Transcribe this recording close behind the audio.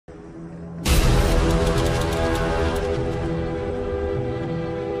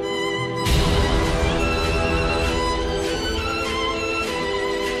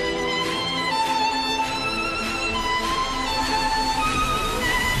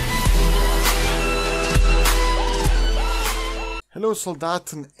Hello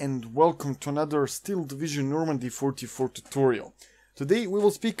Soldaten and welcome to another Steel Division Normandy 44 tutorial. Today we will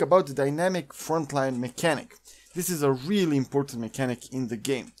speak about the dynamic frontline mechanic. This is a really important mechanic in the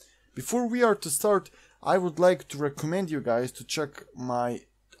game. Before we are to start, I would like to recommend you guys to check my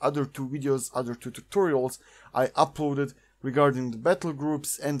other two tutorials I uploaded regarding the battle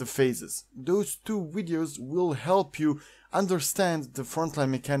groups and the phases. Those two videos will help you understand the frontline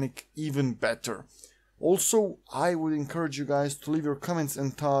mechanic even better. Also, I would encourage you guys to leave your comments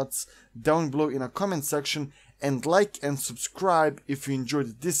and thoughts down below in a comment section and like and subscribe if you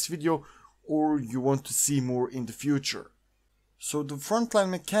enjoyed this video or you want to see more in the future. So the frontline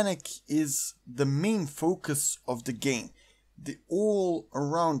mechanic is the main focus of the game. The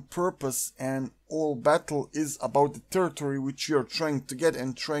all-around purpose and all battle is about the territory which you are trying to get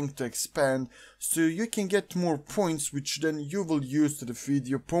and trying to expand so you can get more points which then you will use to defeat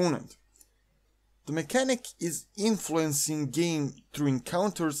the opponent. The mechanic is influencing game through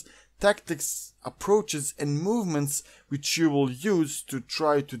encounters, tactics, approaches and movements which you will use to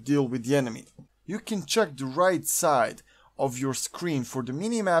try to deal with the enemy. You can check the right side of your screen for the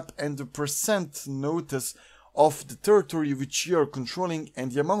minimap and the percent notice of the territory which you are controlling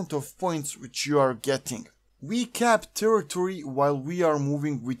and the amount of points which you are getting. We cap territory while we are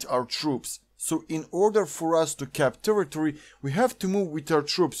moving with our troops. So in order for us to cap territory, we have to move with our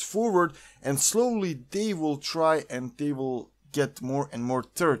troops forward and slowly they will try and they will get more and more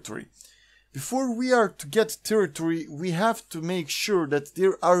territory. Before we are to get territory, we have to make sure that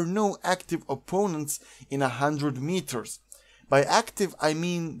there are no active opponents in 100 meters. By active, I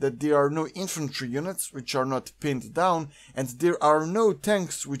mean that there are no infantry units which are not pinned down and there are no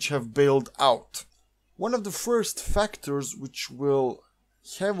tanks which have bailed out. One of the first factors which will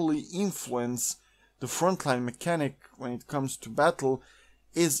heavily influence the frontline mechanic when it comes to battle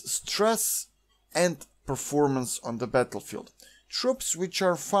is stress and performance on the battlefield. Troops which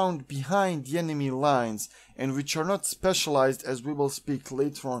are found behind the enemy lines and which are not specialized, as we will speak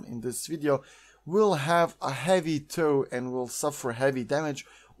later on in this video, will have a heavy tow and will suffer heavy damage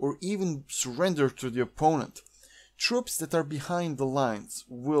or even surrender to the opponent. Troops that are behind the lines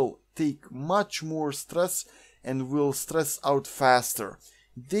will take much more stress and will stress out faster.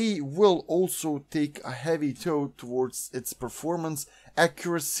 They will also take a heavy toll towards its performance,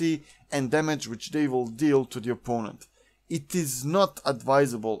 accuracy and damage which they will deal to the opponent. It is not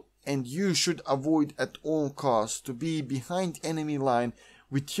advisable and you should avoid at all costs to be behind enemy line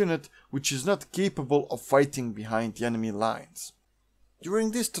with unit which is not capable of fighting behind the enemy lines.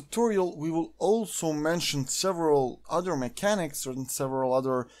 During this tutorial we will also mention several other mechanics and several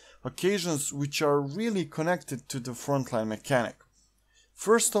other occasions which are really connected to the frontline mechanic.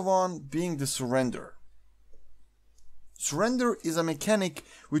 First of all, being the surrender. Surrender is a mechanic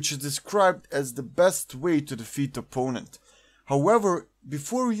which is described as the best way to defeat opponent. However,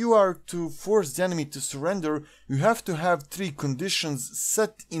 before you are to force the enemy to surrender, you have to have three conditions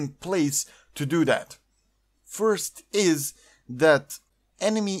set in place to do that. First is that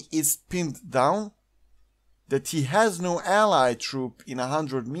enemy is pinned down, that he has no ally troop in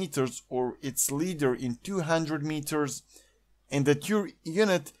 100 meters or its leader in 200 meters, and that your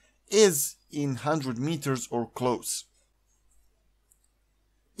unit is in 100 meters or close.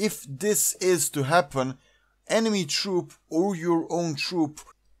 If this is to happen, enemy troop or your own troop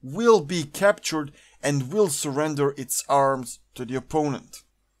will be captured and will surrender its arms to the opponent.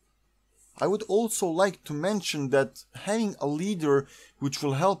 I would also like to mention that having a leader which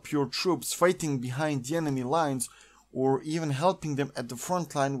will help your troops fighting behind the enemy lines or even helping them at the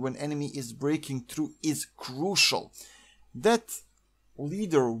front line when enemy is breaking through is crucial. That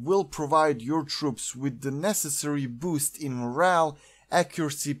leader will provide your troops with the necessary boost in morale,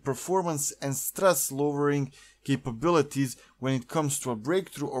 accuracy, performance and stress lowering capabilities when it comes to a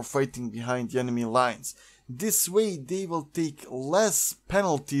breakthrough or fighting behind the enemy lines. This way they will take less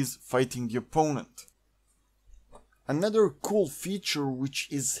penalties fighting the opponent. Another cool feature which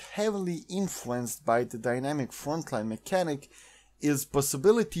is heavily influenced by the dynamic frontline mechanic is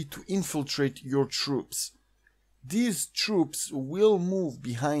possibility to infiltrate your troops. These troops will move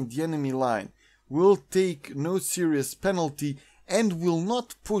behind the enemy line, will take no serious penalty and will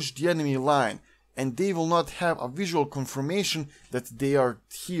not push the enemy line, and they will not have a visual confirmation that they are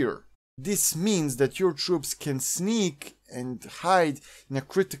here. This means that your troops can sneak and hide in a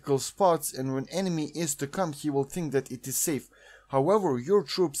critical spots, and when enemy is to come he will think that it is safe. However, your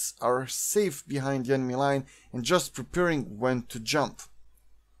troops are safe behind the enemy line and just preparing when to jump.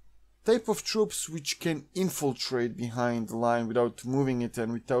 Type of troops which can infiltrate behind the line without moving it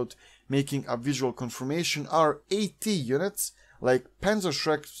and without making a visual confirmation are AT units like Panzer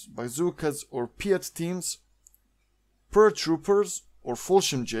bazookas or Piat teams, paratroopers or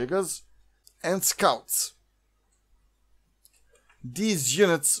Fallschirmjägers, and scouts. These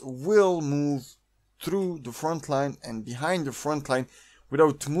units will move through the front line and behind the front line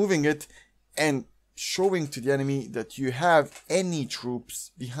without moving it and showing to the enemy that you have any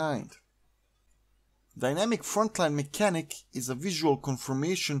troops behind. Dynamic frontline mechanic is a visual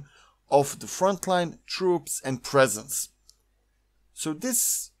confirmation of the frontline, troops and presence. So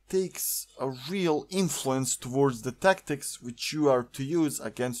this takes a real influence towards the tactics which you are to use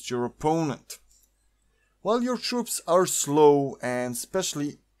against your opponent. While your troops are slow, and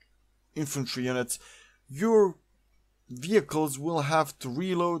especially infantry units, your vehicles will have to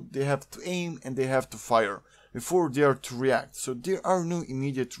reload, they have to aim and they have to fire before they are to react. So there are no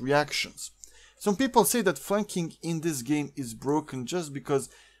immediate reactions. Some people say that flanking in this game is broken just because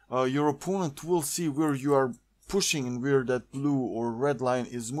your opponent will see where you are pushing and where that blue or red line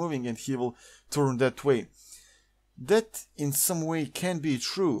is moving and he will turn that way. That in some way can be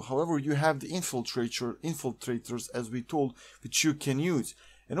true. However, you have the infiltrators, as we told, which you can use.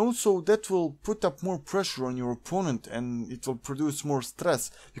 And also that will put up more pressure on your opponent and it will produce more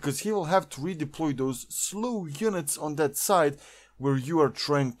stress because he will have to redeploy those slow units on that side where you are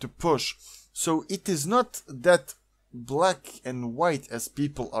trying to push. So it is not that black and white as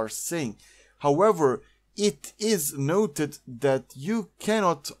people are saying. However, it is noted that you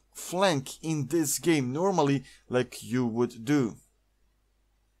cannot flank in this game normally like you would do.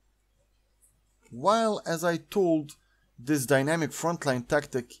 While, as I told, this dynamic frontline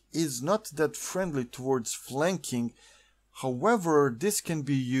tactic is not that friendly towards flanking, however, this can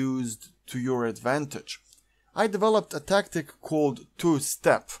be used to your advantage. I developed a tactic called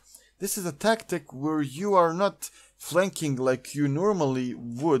two-step. This is a tactic where you are not flanking like you normally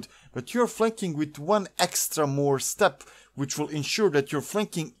would, but you're flanking with one extra more step, which will ensure that your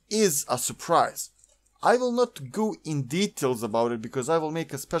flanking is a surprise. I will not go in details about it because I will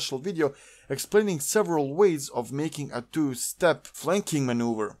make a special video explaining several ways of making a two-step flanking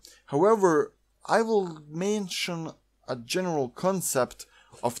maneuver. However, I will mention a general concept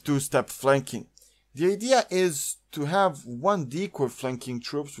of two-step flanking. The idea is to have one decoy flanking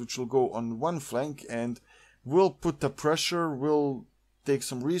troops which will go on one flank and will put the pressure, will take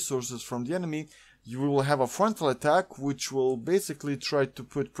some resources from the enemy. You will have a frontal attack which will basically try to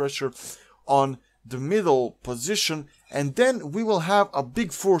put pressure on the middle position, and then we will have a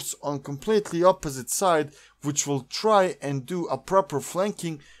big force on completely opposite side which will try and do a proper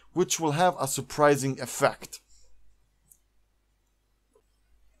flanking which will have a surprising effect.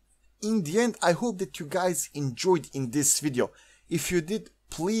 In the end, I hope that you guys enjoyed in this video. If you did,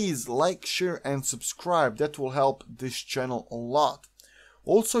 please like, share and subscribe. That will help this channel a lot.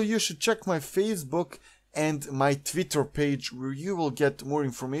 Also, you should check my Facebook and my Twitter page where you will get more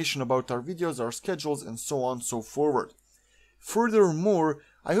information about our videos, our schedules and so on and so forward. Furthermore,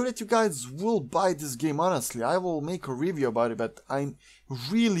 I hope that you guys will buy this game. Honestly, I will make a review about it, but I'm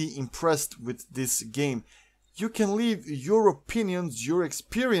really impressed with this game. You can leave your opinions, your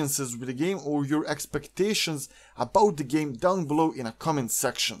experiences with the game or your expectations about the game down below in the comment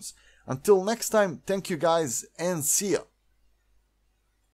sections. Until next time, thank you guys and see ya!